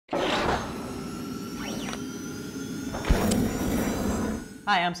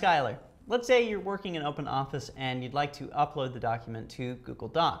Hi, I'm Skylar. Let's say you're working in OpenOffice and you'd like to upload the document to Google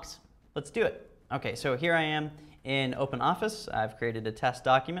Docs. Let's do it. Okay, so here I am in OpenOffice. I've created a test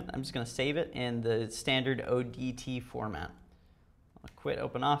document. I'm just going to save it in the standard ODT format. I'll quit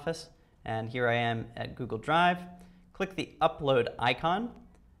OpenOffice, and here I am at Google Drive. Click the Upload icon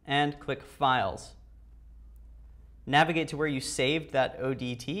and click Files. Navigate to where you saved that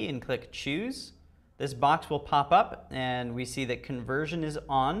ODT and click Choose. This box will pop up and we see that conversion is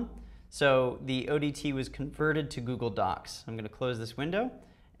on. So the ODT was converted to Google Docs. I'm going to close this window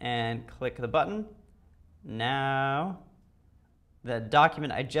and click the button. Now the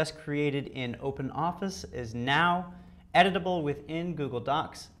document I just created in OpenOffice is now editable within Google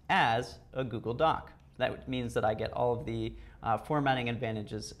Docs as a Google Doc. That means that I get all of the formatting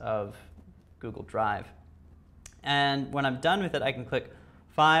advantages of Google Drive. And when I'm done with it, I can click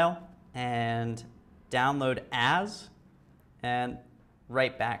File and Download As, and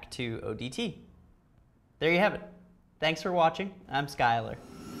right back to ODT. There you have it. Thanks for watching. I'm Skylar.